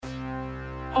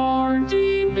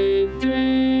Hardee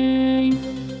Midday.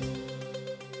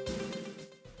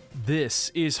 This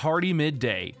is Hardee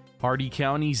Midday, Hardee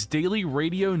County's daily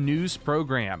radio news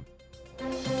program.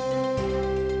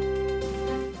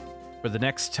 For the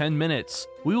next 10 minutes,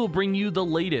 we will bring you the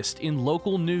latest in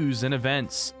local news and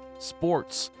events,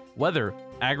 sports, weather,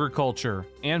 agriculture,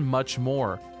 and much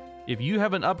more. If you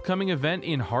have an upcoming event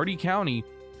in Hardee County,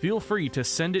 feel free to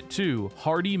send it to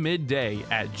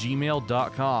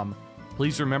hardeemidday@gmail.com.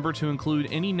 Please remember to include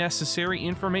any necessary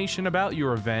information about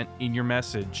your event in your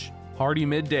message. Hardee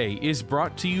Midday is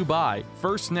brought to you by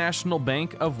First National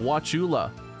Bank of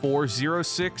Wauchula,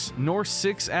 406 North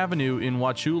 6th Avenue in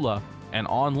Wauchula, and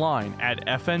online at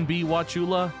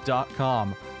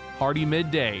fnbwauchula.com. Hardee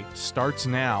Midday starts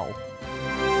now.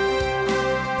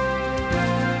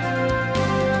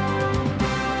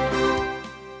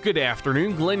 Good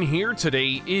afternoon, Glenn here.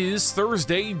 Today is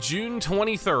Thursday, June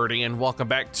 23rd, and welcome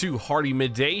back to Hardee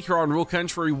Midday here on Rural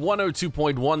Country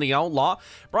 102.1 The Outlaw,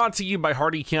 brought to you by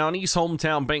Hardee County's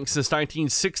hometown bank since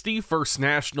 1960, First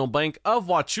National Bank of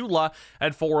Wauchula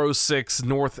at 406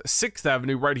 North 6th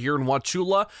Avenue right here in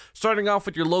Wauchula. Starting off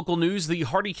with your local news, the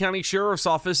Hardee County Sheriff's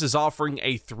Office is offering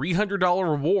a $300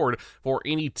 reward for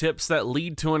any tips that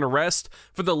lead to an arrest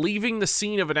for the leaving the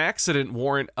scene of an accident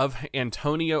warrant of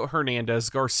Antonio Hernandez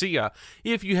Garcia.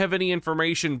 If you have any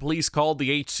information, please call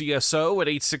the HCSO at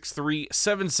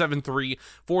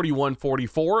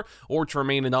 863-773-4144, or to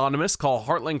remain anonymous, call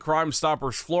Heartland Crime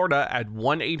Stoppers Florida at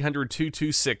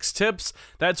 1-800-226-TIPS.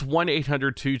 That's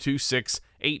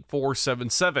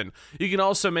 1-800-226-8477. You can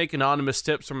also make anonymous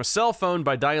tips from a cell phone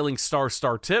by dialing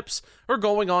 **tips or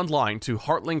going online to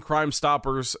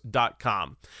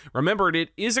heartlandcrimestoppers.com. Remember, it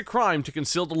is a crime to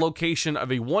conceal the location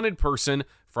of a wanted person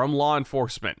from law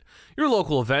enforcement. Your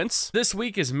local events. This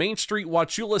week is Main Street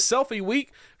Wauchula Selfie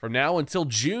Week from now until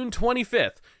June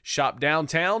 25th. Shop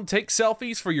downtown, take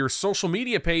selfies for your social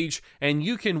media page, and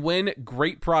you can win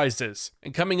great prizes.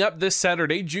 And coming up this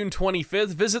Saturday, June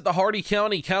 25th, visit the Hardee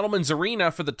County Cattlemen's Arena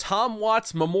for the Tom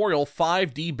Watts Memorial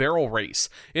 5D Barrel Race.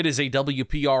 It is a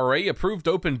WPRA-approved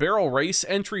open barrel race.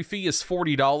 Entry fee is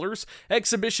 $40.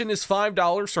 Exhibition is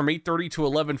 $5 from 8:30 to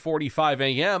 11:45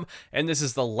 a.m., and this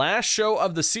is the last show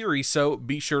of the series, so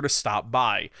be sure to stop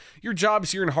by. Your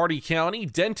jobs here in Hardee County: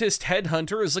 Dentist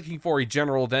Headhunter is looking for a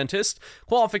general dentist.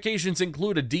 Qualifications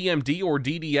include a DMD or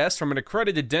DDS from an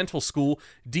accredited dental school,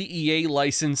 DEA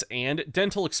license, and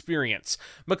dental experience.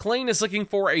 McLean is looking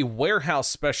for a warehouse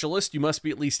specialist. You must be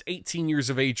at least 18 years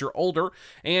of age or older.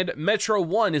 And Metro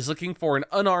 1 is looking for an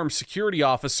unarmed security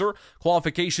officer.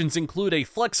 Qualifications include a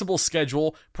flexible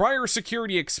schedule, prior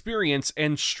security experience,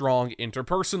 and strong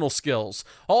interpersonal skills.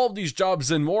 All of these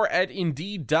jobs and more at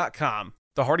Indeed.com.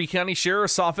 The Hardee County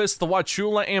Sheriff's Office, the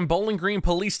Wauchula and Bowling Green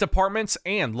Police Departments,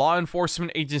 and law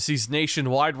enforcement agencies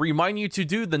nationwide remind you to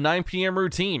do the 9 p.m.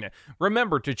 routine.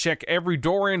 Remember to check every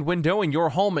door and window in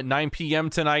your home at 9 p.m.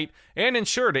 tonight, and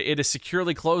ensure that it is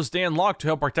securely closed and locked to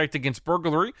help protect against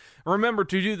burglary. Remember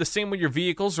to do the same with your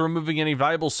vehicles, removing any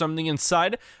valuables from the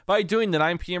inside. By doing the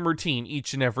 9 p.m. routine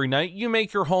each and every night, you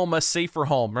make your home a safer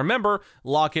home. Remember,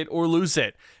 lock it or lose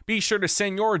it. Be sure to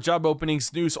send your job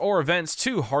openings, news, or events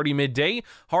to Hardee Midday,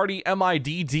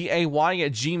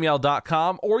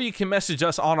 HardeeMidday@gmail.com, or you can message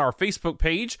us on our Facebook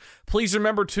page. Please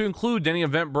remember to include any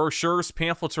event brochures,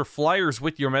 pamphlets, or flyers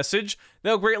with your message.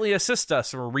 They'll greatly assist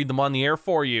us, and we'll read them on the air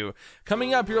for you.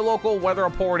 Coming up, your local weather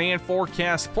report and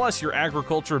forecast, plus your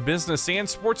agriculture, business, and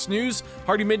sports news.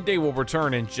 Hardee Midday will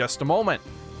return in just a moment.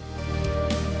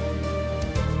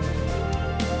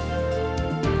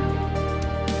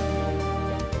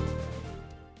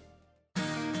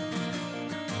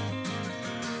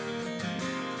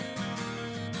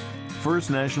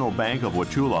 First National Bank of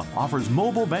Wauchula offers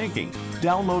mobile banking.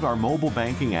 Download our mobile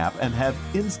banking app and have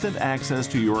instant access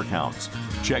to your accounts.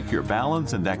 Check your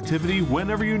balance and activity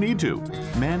whenever you need to.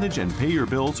 Manage and pay your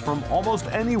bills from almost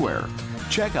anywhere.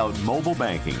 Check out mobile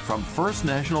banking from First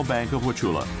National Bank of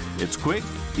Wauchula. It's quick,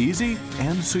 easy,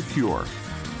 and secure.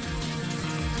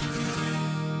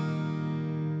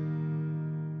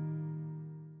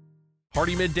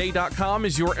 HardeeMidday.com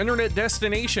is your internet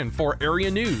destination for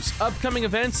area news, upcoming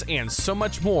events, and so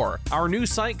much more. Our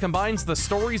news site combines the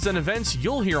stories and events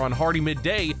you'll hear on Hardee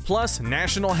Midday, plus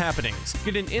national happenings.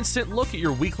 Get an instant look at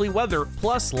your weekly weather,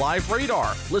 plus live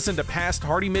radar. Listen to past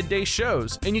Hardee Midday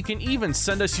shows, and you can even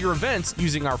send us your events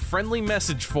using our friendly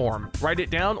message form. Write it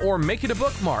down or make it a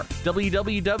bookmark.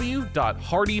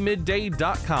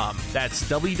 www.hardeemidday.com. That's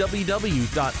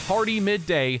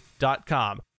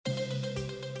www.hardeemidday.com.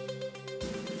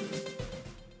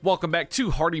 Welcome back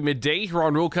to Hardee Midday here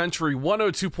on Real Country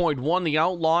 102.1 The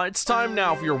Outlaw. It's time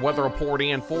now for your weather report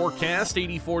and forecast.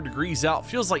 84 degrees out,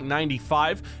 feels like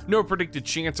 95. No predicted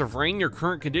chance of rain. Your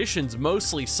current conditions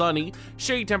mostly sunny.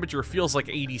 Shade temperature feels like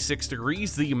 86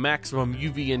 degrees. The maximum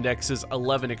UV index is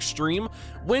 11 extreme.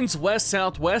 Winds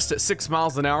west-southwest at 6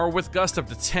 miles an hour with gusts up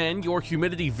to 10. Your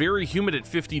humidity very humid at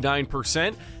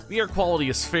 59%. The air quality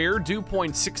is fair. Dew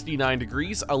point 69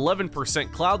 degrees.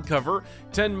 11% cloud cover.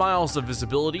 10 miles of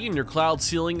visibility. And your cloud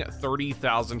ceiling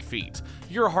 30,000 feet.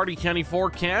 Your Hardee County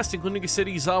forecast, including the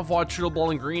cities of Wauchula,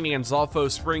 Bowling Green, and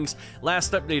Zolfo Springs,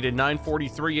 last updated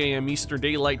 9:43 a.m. Eastern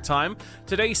Daylight Time.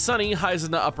 Today, sunny, highs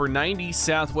in the upper 90s,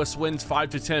 southwest winds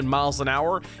 5 to 10 miles an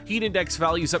hour. Heat index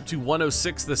values up to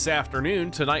 106 this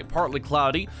afternoon. Tonight, partly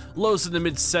cloudy, lows in the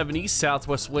mid-70s,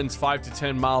 southwest winds 5 to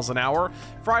 10 miles an hour.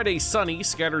 Friday, sunny,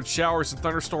 scattered showers and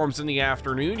thunderstorms in the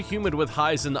afternoon, humid with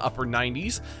highs in the upper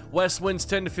 90s. West winds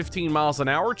 10 to 15 miles an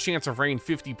hour, chance of rain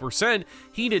 50%,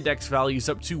 heat index values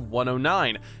up to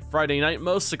 109. Friday night,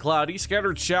 mostly cloudy,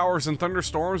 scattered showers and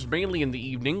thunderstorms mainly in the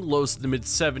evening, lows in the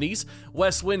mid-70s.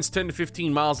 West winds 10 to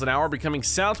 15 miles an hour, becoming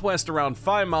southwest around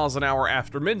 5 miles an hour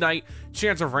after midnight,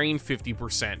 chance of rain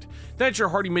 50%. That's your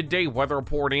Hardee Midday weather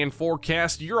report and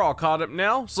forecast. You're all caught up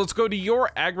now, so let's go to your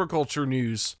agriculture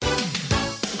news.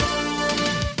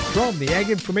 From the Ag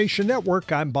Information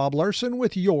Network, I'm Bob Larson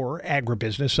with your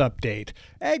Agribusiness Update.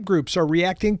 Ag groups are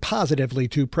reacting positively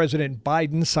to President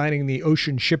Biden signing the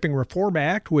Ocean Shipping Reform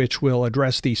Act, which will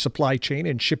address the supply chain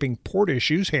and shipping port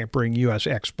issues hampering U.S.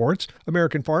 exports.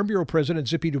 American Farm Bureau President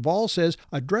Zippy Duvall says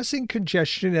addressing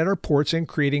congestion at our ports and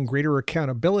creating greater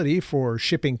accountability for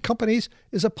shipping companies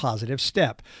is a positive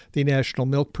step. The National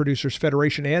Milk Producers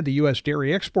Federation and the U.S.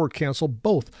 Dairy Export Council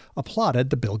both applauded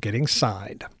the bill getting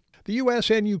signed. The U.S.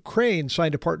 and Ukraine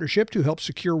signed a partnership to help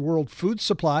secure world food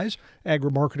supplies.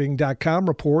 Agrimarketing.com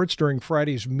reports during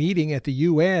Friday's meeting at the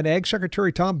UN, Ag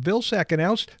Secretary Tom Vilsack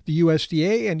announced the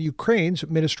USDA and Ukraine's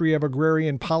Ministry of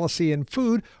Agrarian Policy and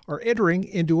Food are entering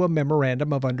into a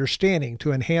memorandum of understanding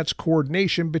to enhance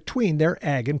coordination between their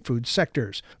ag and food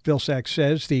sectors. Vilsack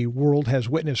says the world has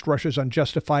witnessed Russia's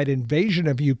unjustified invasion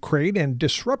of Ukraine and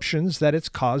disruptions that it's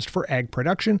caused for ag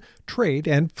production, trade,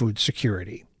 and food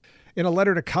security. In a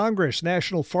letter to Congress,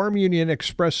 National Farm Union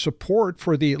expressed support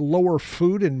for the Lower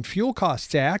Food and Fuel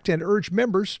Costs Act and urged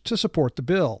members to support the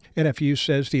bill. NFU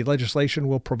says the legislation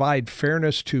will provide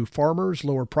fairness to farmers,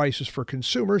 lower prices for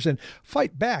consumers, and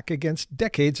fight back against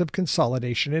decades of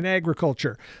consolidation in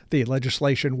agriculture. The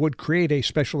legislation would create a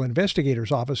special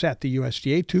investigator's office at the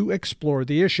USDA to explore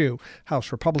the issue.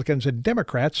 House Republicans and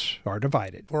Democrats are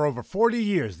divided. For over 40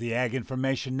 years, the Ag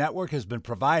Information Network has been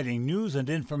providing news and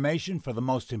information for the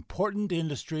most important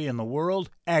industry in the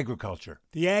world, agriculture.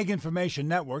 The Ag Information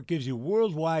Network gives you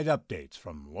worldwide updates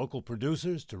from local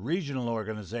producers to regional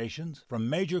organizations, from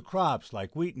major crops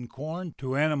like wheat and corn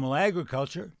to animal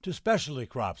agriculture to specialty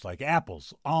crops like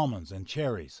apples, almonds, and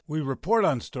cherries. We report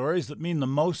on stories that mean the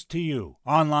most to you.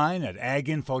 Online at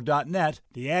aginfo.net,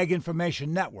 the Ag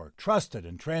Information Network, trusted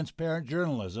and transparent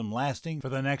journalism lasting for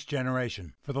the next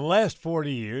generation. For the last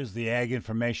 40 years, the Ag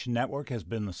Information Network has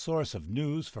been the source of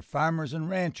news for farmers and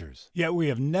ranchers. Yet we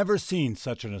have never seen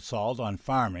such an assault on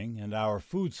farming and our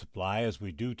food supply as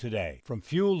we do today. From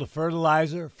fuel to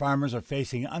fertilizer, farmers are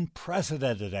facing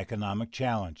unprecedented economic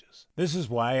challenges. This is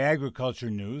why agriculture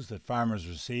news that farmers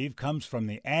receive comes from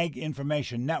the Ag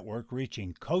Information Network,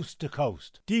 reaching coast to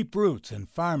coast. Deep roots in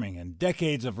farming and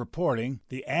decades of reporting,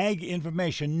 the Ag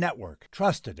Information Network,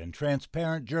 trusted and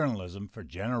transparent journalism for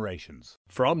generations.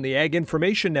 From the Ag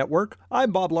Information Network,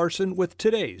 I'm Bob Larson with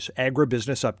today's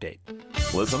Agribusiness Update.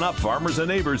 Listen up, farmers and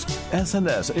neighbors.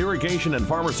 S&S Irrigation and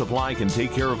Farmer Supply can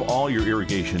take care of all your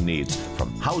irrigation needs,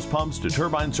 from house pumps to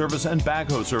turbine service and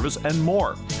backhoe service and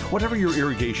more. Whatever your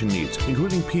irrigation needs,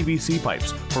 including PVC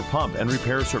pipes for pump and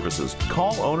repair services,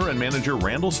 call owner and manager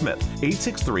Randall Smith,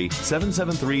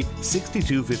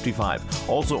 863-773-6255.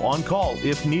 Also on call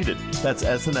if needed. That's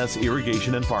S&S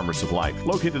Irrigation and Farmer Supply,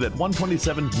 located at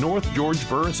 127 North George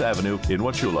Burris Avenue in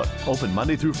Wauchula. Open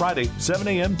Monday through Friday, 7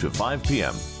 a.m. to 5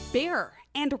 p.m. Bear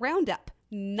and Roundup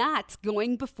not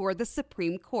going before the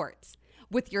Supreme Court.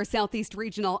 With your Southeast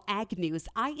Regional Ag News,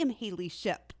 I am Haley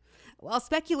Shipp. While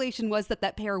speculation was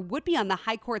that pair would be on the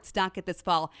High Court's docket this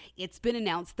fall, it's been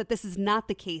announced that this is not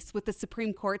the case, with the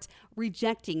Supreme Court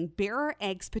rejecting Bearer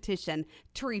Eggs' petition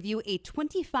to review a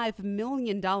 $25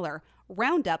 million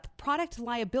Roundup product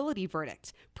liability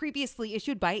verdict, previously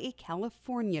issued by a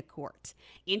California court.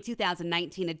 In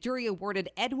 2019, a jury awarded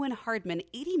Edwin Hardman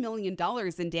 $80 million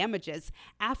in damages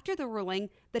after the ruling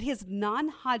that his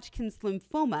non-Hodgkin's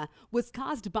lymphoma was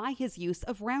caused by his use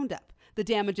of Roundup. The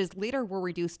damages later were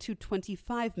reduced to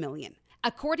 $25 million.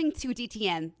 According to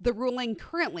DTN, the ruling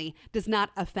currently does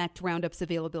not affect Roundup's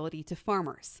availability to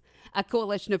farmers. A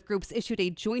coalition of groups issued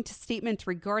a joint statement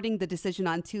regarding the decision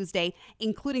on Tuesday,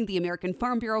 including the American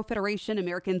Farm Bureau Federation,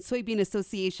 American Soybean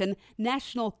Association,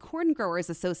 National Corn Growers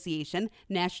Association,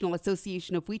 National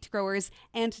Association of Wheat Growers,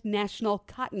 and National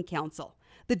Cotton Council.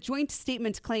 The joint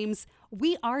statement claims,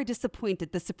 "We are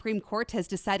disappointed the Supreme Court has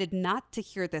decided not to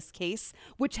hear this case,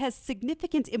 which has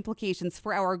significant implications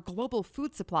for our global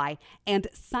food supply and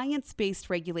science-based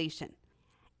regulation."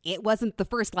 It wasn't the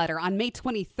first letter. On May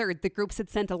 23rd, the groups had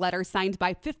sent a letter signed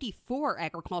by 54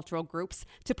 agricultural groups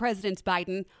to President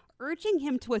Biden, urging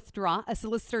him to withdraw a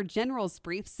Solicitor General's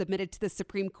brief submitted to the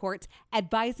Supreme Court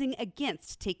advising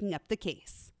against taking up the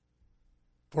case.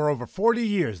 For over 40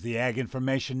 years, the Ag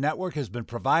Information Network has been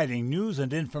providing news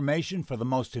and information for the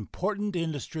most important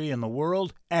industry in the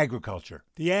world, agriculture.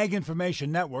 The Ag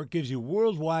Information Network gives you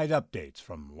worldwide updates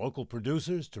from local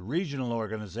producers to regional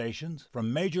organizations,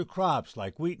 from major crops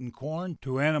like wheat and corn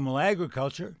to animal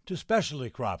agriculture to specialty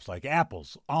crops like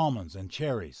apples, almonds, and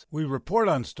cherries. We report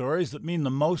on stories that mean the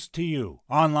most to you.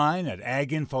 Online at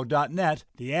aginfo.net,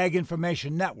 the Ag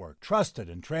Information Network, trusted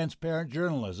and transparent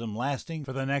journalism lasting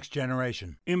for the next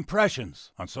generation.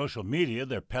 Impressions. On social media,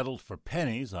 they're peddled for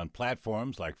pennies on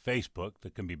platforms like Facebook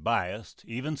that can be biased,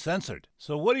 even censored.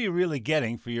 So what are you really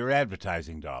getting for your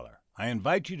advertising dollar? I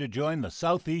invite you to join the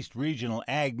Southeast Regional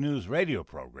Ag News radio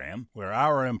program, where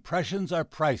our impressions are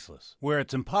priceless, where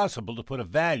it's impossible to put a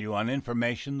value on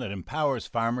information that empowers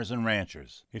farmers and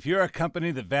ranchers. If you're a company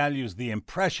that values the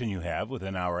impression you have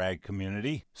within our ag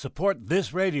community, support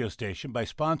this radio station by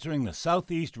sponsoring the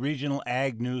Southeast Regional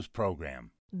Ag News program.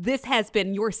 This has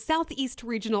been your Southeast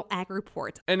Regional Ag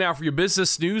Report. And now for your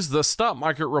business news, the stock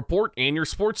market report, and your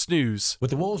sports news. With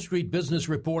the Wall Street Business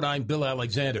Report, I'm Bill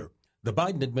Alexander. The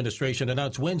Biden administration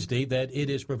announced Wednesday that it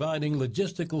is providing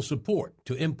logistical support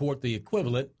to import the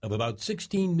equivalent of about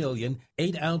 16 million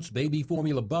 8-ounce baby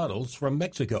formula bottles from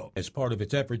Mexico as part of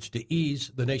its efforts to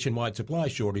ease the nationwide supply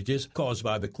shortages caused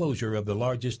by the closure of the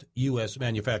largest U.S.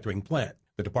 manufacturing plant.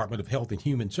 The Department of Health and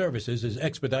Human Services is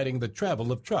expediting the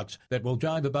travel of trucks that will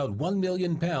drive about 1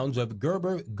 million pounds of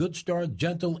Gerber Good Start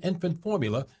Gentle infant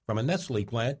formula from a Nestle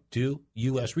plant to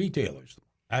U.S. retailers.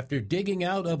 After digging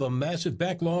out of a massive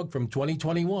backlog from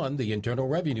 2021, the Internal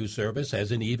Revenue Service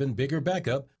has an even bigger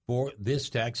backup for this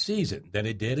tax season than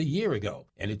it did a year ago,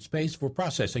 and its pace for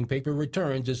processing paper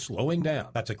returns is slowing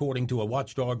down. That's according to a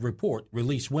watchdog report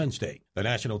released Wednesday. The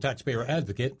National Taxpayer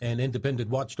Advocate, an independent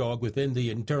watchdog within the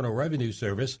Internal Revenue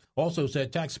Service, also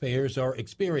said taxpayers are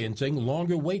experiencing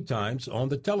longer wait times on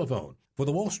the telephone. For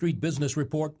the Wall Street Business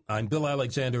Report, I'm Bill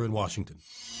Alexander in Washington.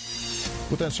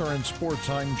 With SRN Sports,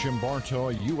 I'm Jim Bartow.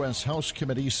 A U.S. House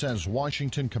committee says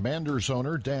Washington Commanders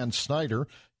owner Dan Snyder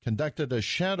conducted a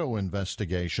shadow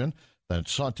investigation that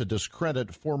sought to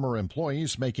discredit former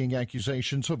employees making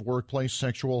accusations of workplace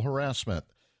sexual harassment.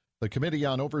 The Committee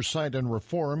on Oversight and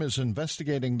Reform is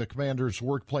investigating the Commanders'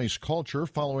 workplace culture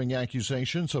following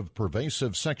accusations of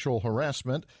pervasive sexual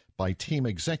harassment by team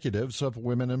executives of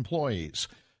women employees.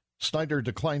 Snyder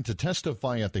declined to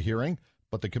testify at the hearing,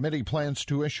 but the committee plans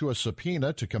to issue a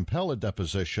subpoena to compel a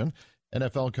deposition.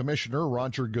 NFL Commissioner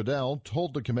Roger Goodell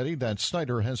told the committee that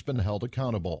Snyder has been held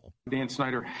accountable. Dan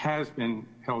Snyder has been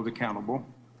held accountable.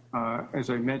 As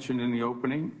I mentioned in the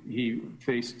opening, he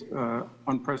faced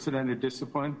unprecedented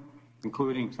discipline,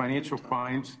 including financial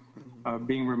fines,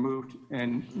 being removed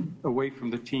and away from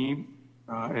the team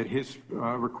at his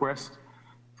request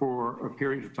for a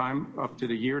period of time, up to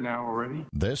the year now already.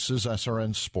 This is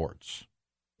SRN Sports.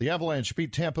 The Avalanche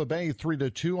beat Tampa Bay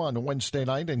 3-2 on Wednesday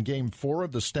night in Game 4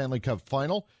 of the Stanley Cup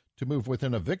Final to move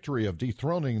within a victory of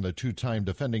dethroning the two-time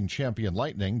defending champion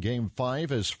Lightning. Game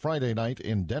 5 is Friday night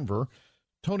in Denver.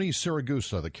 Tony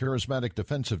Siragusa, the charismatic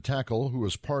defensive tackle who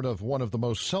was part of one of the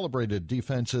most celebrated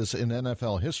defenses in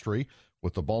NFL history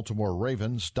with the Baltimore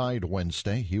Ravens, died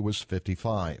Wednesday. He was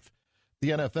 55.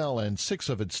 The NFL and 6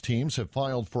 of its teams have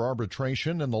filed for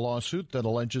arbitration in the lawsuit that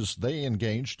alleges they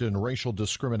engaged in racial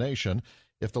discrimination.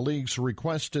 If the league's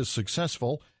request is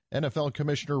successful, NFL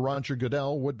Commissioner Roger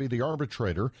Goodell would be the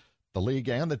arbitrator. The league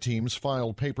and the teams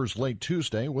filed papers late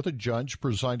Tuesday with a judge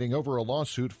presiding over a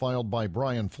lawsuit filed by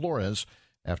Brian Flores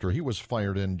after he was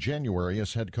fired in January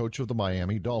as head coach of the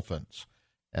Miami Dolphins.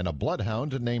 And a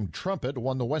bloodhound named Trumpet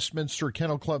won the Westminster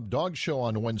Kennel Club Dog Show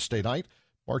on Wednesday night,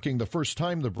 marking the first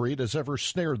time the breed has ever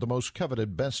snared the most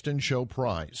coveted Best in Show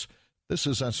prize. This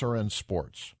is SRN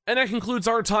Sports. And that concludes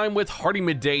our time with Hardee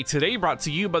Midday today, brought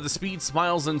to you by the speed,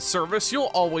 smiles, and service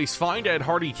you'll always find at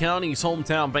Hardee County's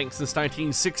hometown bank since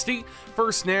 1960,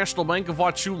 First National Bank of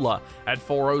Wauchula at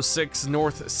 406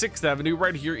 North 6th Avenue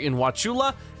right here in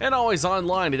Wauchula, and always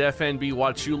online at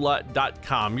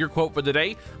fnbwauchula.com. Your quote for the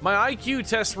day: my IQ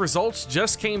test results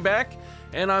just came back,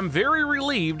 and I'm very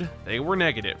relieved they were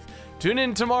negative. Tune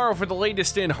in tomorrow for the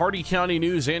latest in Hardee County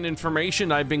news and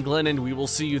information. I've been Glenn, and we will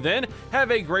see you then. Have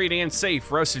a great and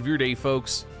safe rest of your day,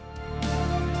 folks.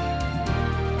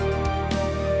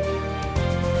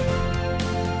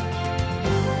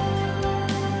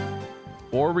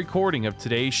 For a recording of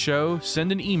today's show,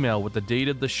 send an email with the date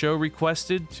of the show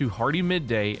requested to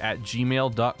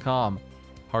hardeemidday@gmail.com.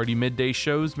 Hardee Midday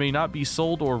shows may not be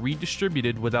sold or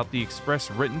redistributed without the express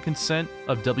written consent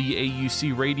of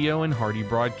WAUC Radio and Hardee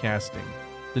Broadcasting.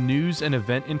 The news and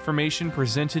event information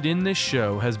presented in this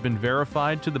show has been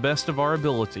verified to the best of our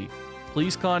ability.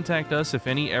 Please contact us if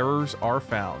any errors are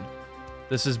found.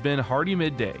 This has been Hardee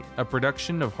Midday, a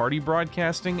production of Hardee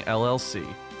Broadcasting, LLC.